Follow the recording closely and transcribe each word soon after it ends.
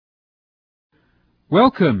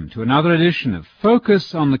Welcome to another edition of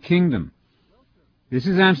Focus on the Kingdom. This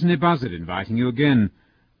is Anthony Buzzard inviting you again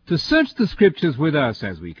to search the Scriptures with us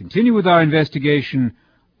as we continue with our investigation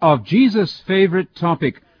of Jesus' favorite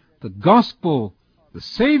topic, the gospel, the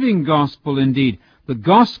saving gospel indeed, the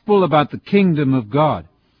gospel about the kingdom of God.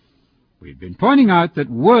 We've been pointing out that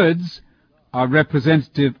words are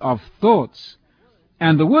representative of thoughts,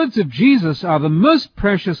 and the words of Jesus are the most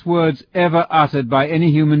precious words ever uttered by any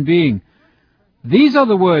human being. These are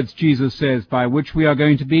the words, Jesus says, by which we are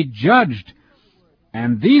going to be judged.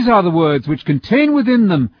 And these are the words which contain within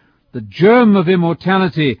them the germ of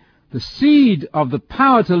immortality, the seed of the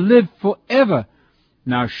power to live forever.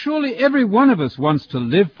 Now, surely every one of us wants to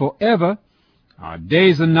live forever. Our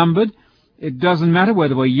days are numbered. It doesn't matter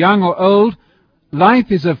whether we're young or old.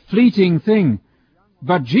 Life is a fleeting thing.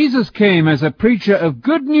 But Jesus came as a preacher of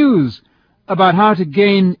good news about how to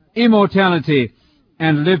gain immortality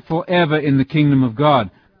and live forever in the kingdom of God.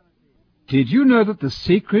 Did you know that the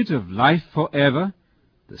secret of life forever,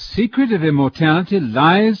 the secret of immortality,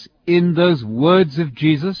 lies in those words of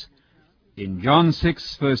Jesus? In John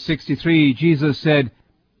 6, verse 63, Jesus said,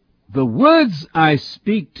 "The words I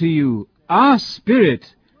speak to you are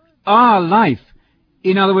spirit, are life."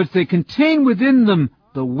 In other words, they contain within them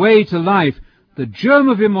the way to life, the germ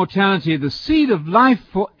of immortality, the seed of life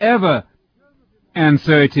forever. And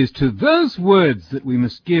so it is to those words that we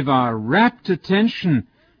must give our rapt attention.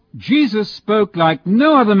 Jesus spoke like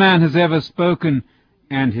no other man has ever spoken,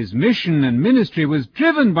 and his mission and ministry was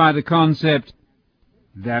driven by the concept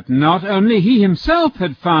that not only he himself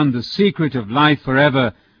had found the secret of life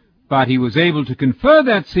forever, but he was able to confer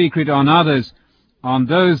that secret on others, on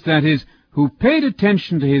those, that is, who paid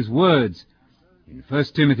attention to his words. In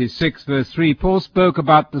 1 Timothy 6, verse 3, Paul spoke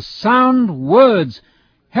about the sound words,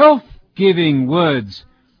 health-giving words.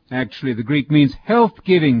 Actually, the Greek means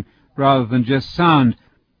health-giving rather than just sound.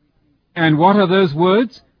 And what are those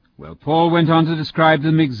words? Well, Paul went on to describe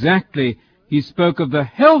them exactly. He spoke of the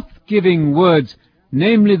health-giving words,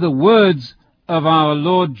 namely the words of our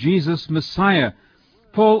Lord Jesus Messiah.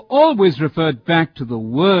 Paul always referred back to the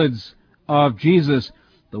words of Jesus,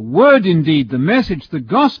 the word indeed, the message, the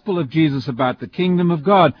gospel of Jesus about the kingdom of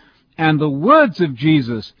God, and the words of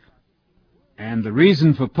Jesus. And the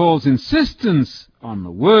reason for Paul's insistence on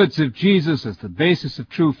the words of Jesus as the basis of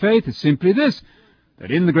true faith is simply this,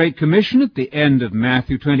 that in the Great Commission at the end of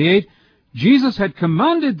Matthew 28, Jesus had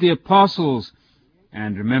commanded the apostles,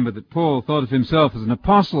 and remember that Paul thought of himself as an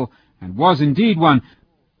apostle, and was indeed one.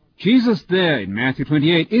 Jesus there in Matthew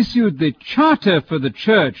 28 issued the charter for the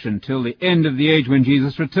church until the end of the age when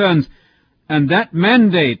Jesus returns, and that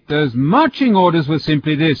mandate, those marching orders, were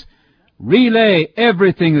simply this: relay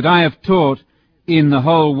everything that I have taught in the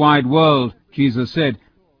whole wide world, Jesus said.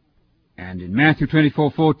 And in Matthew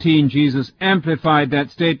 24:14, Jesus amplified that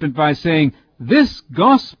statement by saying, this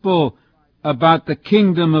gospel about the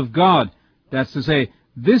kingdom of God, that's to say,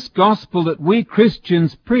 this gospel that we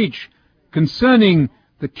Christians preach concerning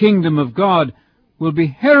the kingdom of God, will be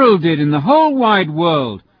heralded in the whole wide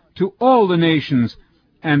world to all the nations,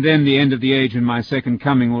 and then the end of the age and my second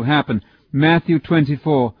coming will happen. Matthew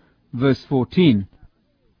 24, verse 14.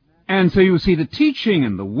 And so you see the teaching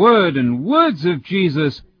and the word and words of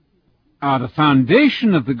Jesus are the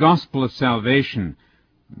foundation of the gospel of salvation.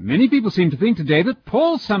 Many people seem to think today that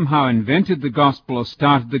Paul somehow invented the gospel or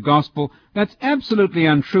started the gospel. That's absolutely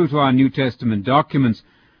untrue to our New Testament documents.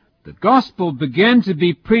 The gospel began to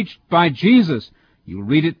be preached by Jesus. You'll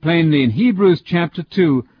read it plainly in Hebrews chapter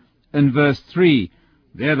 2 and verse 3.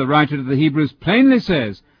 There the writer of the Hebrews plainly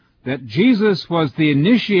says that Jesus was the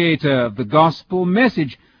initiator of the gospel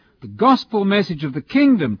message. The gospel message of the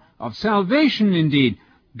kingdom, of salvation indeed,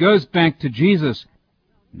 goes back to Jesus.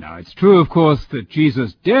 Now it's true, of course, that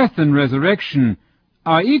Jesus' death and resurrection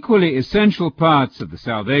are equally essential parts of the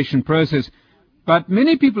salvation process, but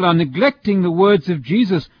many people are neglecting the words of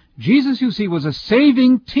Jesus. Jesus, you see, was a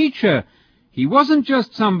saving teacher. He wasn't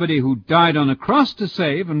just somebody who died on a cross to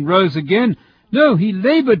save and rose again. No, he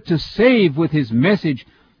labored to save with his message,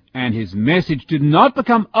 and his message did not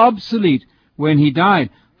become obsolete when he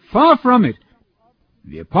died. Far from it.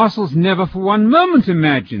 The apostles never for one moment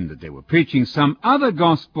imagined that they were preaching some other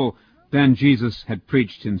gospel than Jesus had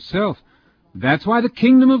preached himself. That's why the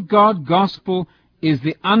kingdom of God gospel is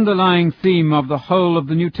the underlying theme of the whole of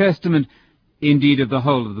the New Testament, indeed of the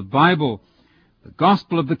whole of the Bible. The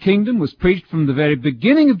gospel of the kingdom was preached from the very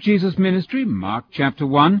beginning of Jesus' ministry, Mark chapter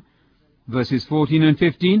 1, verses 14 and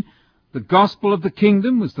 15. The gospel of the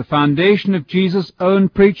kingdom was the foundation of Jesus' own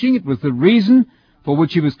preaching. It was the reason for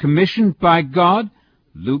which he was commissioned by God,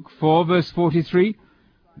 Luke 4, verse 43.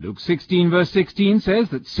 Luke 16 verse 16 says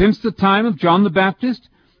that since the time of John the Baptist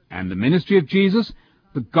and the ministry of Jesus,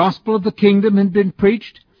 the gospel of the kingdom had been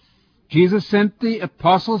preached. Jesus sent the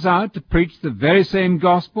apostles out to preach the very same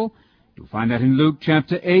gospel. You'll find that in Luke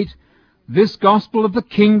chapter 8. This gospel of the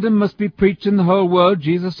kingdom must be preached in the whole world,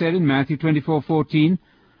 Jesus said in Matthew 24:14.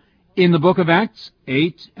 In the book of Acts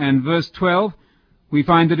 8 and verse 12, we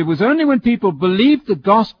find that it was only when people believed the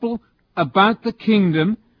gospel about the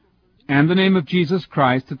kingdom and the name of Jesus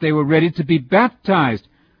Christ that they were ready to be baptized.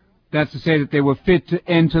 That's to say that they were fit to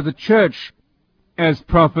enter the church as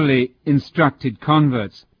properly instructed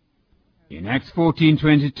converts. In Acts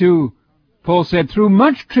 14:22, Paul said, through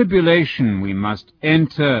much tribulation we must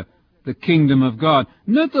enter the kingdom of God.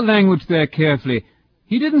 Note the language there carefully.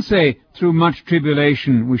 He didn't say, through much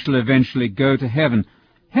tribulation we shall eventually go to heaven.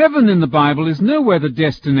 Heaven in the Bible is nowhere the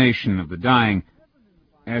destination of the dying.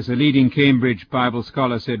 As a leading Cambridge Bible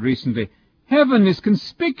scholar said recently, heaven is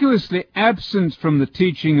conspicuously absent from the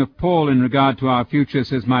teaching of Paul in regard to our future,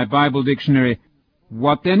 says my Bible dictionary.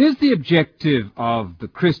 What then is the objective of the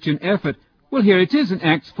Christian effort? Well, here it is in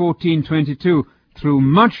Acts 14:22. Through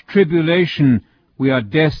much tribulation we are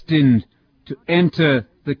destined to enter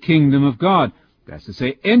the kingdom of God. That's to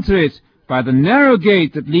say, enter it by the narrow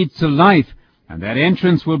gate that leads to life, and that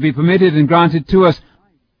entrance will be permitted and granted to us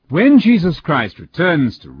when Jesus Christ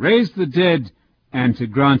returns to raise the dead and to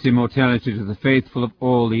grant immortality to the faithful of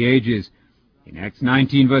all the ages. In Acts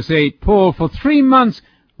 19 verse 8, Paul for 3 months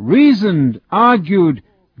reasoned, argued,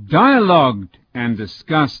 dialogued, and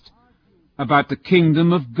discussed about the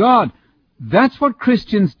kingdom of God. That's what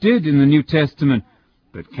Christians did in the New Testament.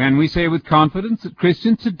 But can we say with confidence that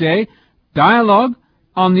Christians today dialogue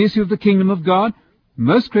on the issue of the kingdom of God?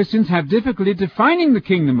 Most Christians have difficulty defining the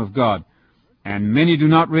kingdom of God, and many do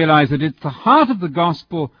not realize that it's the heart of the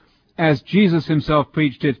gospel as Jesus himself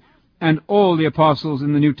preached it, and all the apostles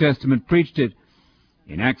in the New Testament preached it.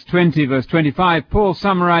 In Acts 20, verse 25, Paul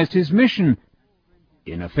summarized his mission.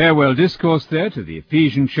 In a farewell discourse there to the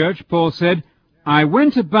Ephesian church, Paul said, I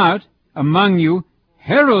went about among you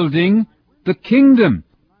heralding the kingdom.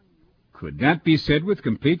 Could that be said with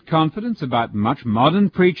complete confidence about much modern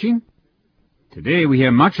preaching? Today we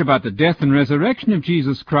hear much about the death and resurrection of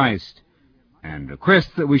Jesus Christ, and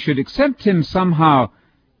request that we should accept him somehow,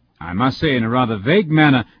 I must say in a rather vague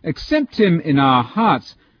manner, accept him in our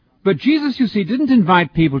hearts. But Jesus, you see, didn't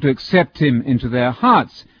invite people to accept him into their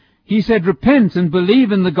hearts. He said, repent and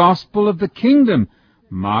believe in the gospel of the kingdom.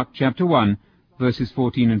 Mark chapter 1, verses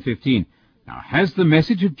 14 and 15. Now, has the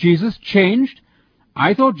message of Jesus changed?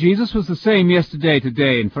 I thought Jesus was the same yesterday,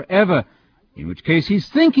 today, and forever, in which case he's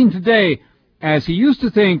thinking today as he used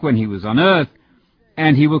to think when he was on earth,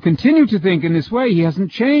 and he will continue to think in this way. He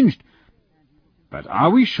hasn't changed. But are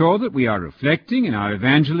we sure that we are reflecting in our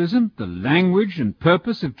evangelism the language and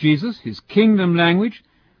purpose of Jesus, his kingdom language,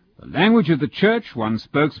 the language of the church? One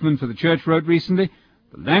spokesman for the church wrote recently,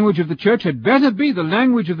 the language of the church had better be the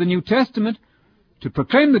language of the New Testament. To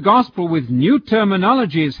proclaim the gospel with new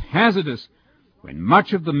terminology is hazardous, when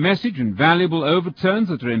much of the message and valuable overtones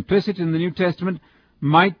that are implicit in the New Testament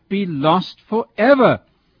might be lost forever.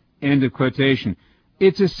 End of quotation.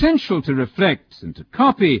 It's essential to reflect and to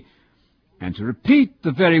copy and to repeat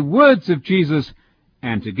the very words of Jesus,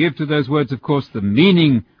 and to give to those words, of course, the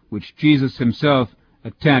meaning which Jesus himself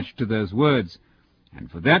attached to those words. And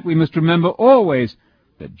for that we must remember always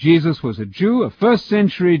that Jesus was a Jew, a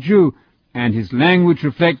first-century Jew, and his language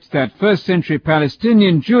reflects that first-century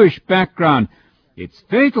Palestinian Jewish background. It's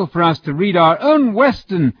fatal for us to read our own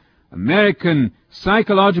Western, American,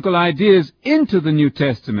 psychological ideas into the New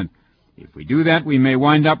Testament. If we do that, we may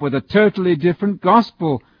wind up with a totally different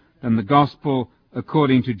gospel than the gospel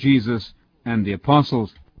according to Jesus and the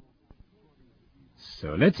apostles.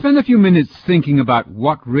 So let's spend a few minutes thinking about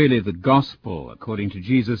what really the gospel according to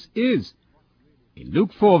Jesus is. In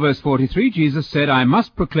Luke 4 verse 43, Jesus said, I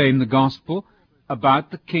must proclaim the gospel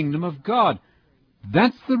about the kingdom of God.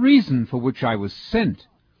 That's the reason for which I was sent.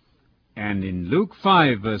 And in Luke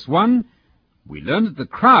 5 verse 1, we learn that the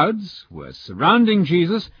crowds were surrounding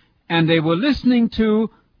Jesus, and they were listening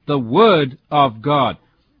to the Word of God.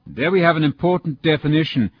 There we have an important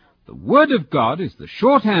definition. The Word of God is the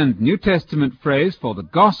shorthand New Testament phrase for the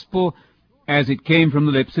gospel as it came from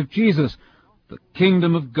the lips of Jesus, the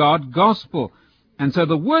kingdom of God gospel. And so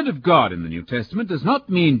the Word of God in the New Testament does not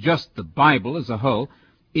mean just the Bible as a whole.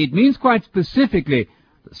 It means quite specifically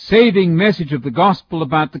the saving message of the gospel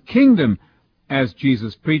about the kingdom as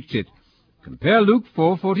Jesus preached it. Compare Luke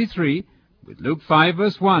 4:43 with Luke 5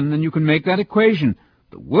 verse 1, and you can make that equation.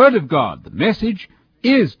 The Word of God, the message,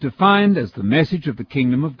 is defined as the message of the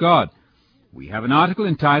kingdom of God. We have an article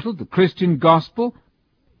entitled The Christian Gospel,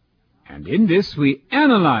 And in this we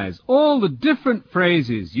analyze all the different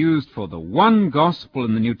phrases used for the one gospel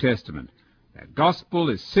in the New Testament. That gospel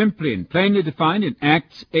is simply and plainly defined in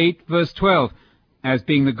Acts 8, verse 12, as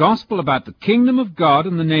being the gospel about the kingdom of God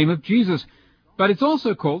in the name of Jesus. But it's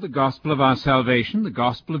also called the gospel of our salvation, the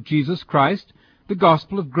gospel of Jesus Christ, the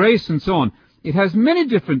gospel of grace, and so on. It has many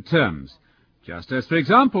different terms. Just as, for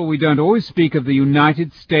example, we don't always speak of the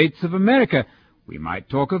United States of America. We might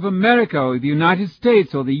talk of America or the United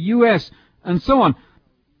States or the U.S. and so on.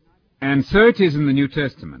 And so it is in the New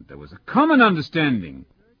Testament. There was a common understanding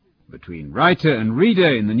between writer and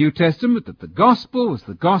reader in the New Testament that the gospel was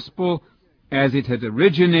the gospel as it had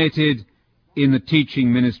originated in the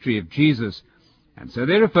teaching ministry of Jesus. And so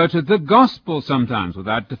they refer to the gospel sometimes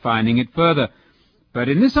without defining it further. But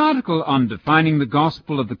in this article on defining the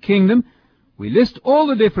gospel of the kingdom, we list all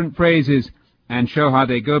the different phrases and show how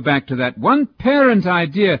they go back to that one parent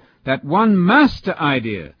idea, that one master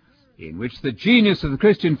idea, in which the genius of the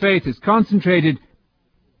Christian faith is concentrated,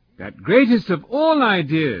 that greatest of all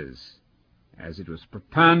ideas, as it was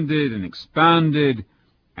propounded and expounded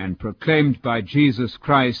and proclaimed by Jesus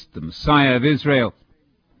Christ, the Messiah of Israel.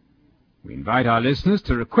 We invite our listeners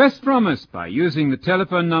to request from us by using the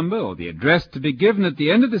telephone number or the address to be given at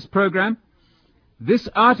the end of this program this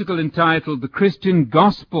article entitled The Christian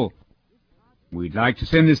Gospel. We'd like to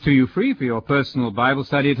send this to you free for your personal Bible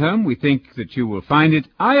study at home. We think that you will find it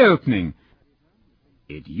eye-opening.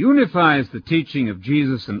 It unifies the teaching of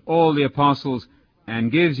Jesus and all the apostles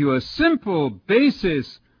and gives you a simple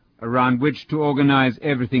basis around which to organize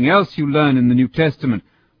everything else you learn in the New Testament.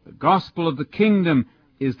 The gospel of the kingdom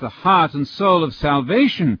is the heart and soul of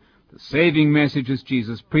salvation, the saving message as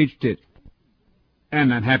Jesus preached it.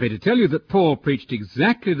 And I'm happy to tell you that Paul preached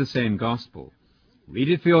exactly the same gospel. Read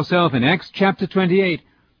it for yourself in Acts chapter 28,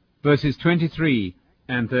 verses 23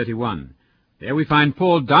 and 31. There we find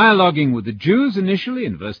Paul dialoguing with the Jews initially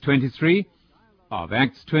in verse 23 of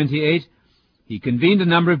Acts 28. He convened a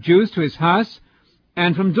number of Jews to his house,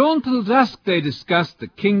 and from dawn till dusk they discussed the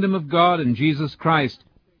kingdom of God and Jesus Christ.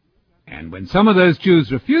 And when some of those Jews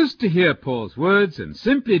refused to hear Paul's words and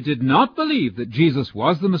simply did not believe that Jesus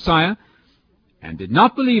was the Messiah, and did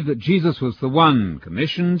not believe that Jesus was the one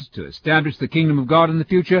commissioned to establish the kingdom of God in the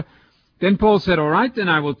future, then Paul said, all right, then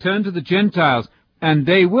I will turn to the Gentiles, and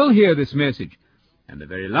they will hear this message. And the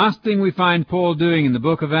very last thing we find Paul doing in the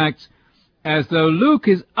book of Acts, as though Luke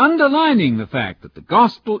is underlining the fact that the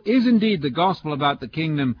gospel is indeed the gospel about the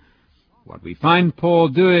kingdom, what we find Paul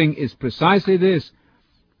doing is precisely this,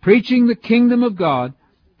 preaching the kingdom of God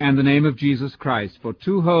and the name of Jesus Christ for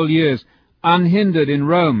 2 whole years, unhindered in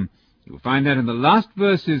Rome. You'll find that in the last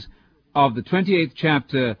verses of the 28th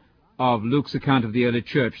chapter of Luke's account of the early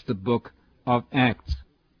church, the book of Acts.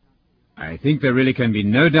 I think there really can be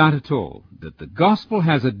no doubt at all that the gospel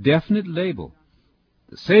has a definite label.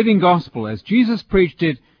 The saving gospel, as Jesus preached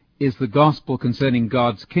it, is the gospel concerning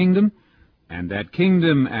God's kingdom, and that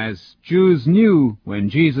kingdom, as Jews knew when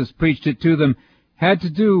Jesus preached it to them, had to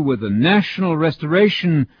do with the national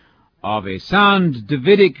restoration of a sound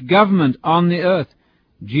Davidic government on the earth.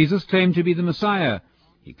 Jesus claimed to be the Messiah.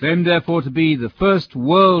 He claimed, therefore, to be the first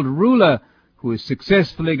world ruler who is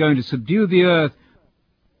successfully going to subdue the earth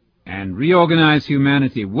and reorganize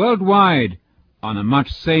humanity worldwide on a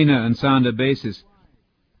much saner and sounder basis.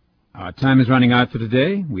 Our time is running out for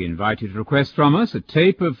today. We invite you to request from us a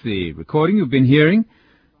tape of the recording you've been hearing,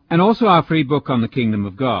 and also our free book on the Kingdom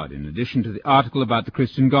of God, in addition to the article about the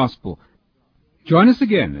Christian Gospel. Join us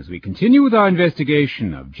again as we continue with our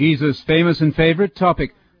investigation of Jesus' famous and favorite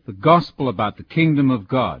topic, the Gospel about the Kingdom of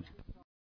God.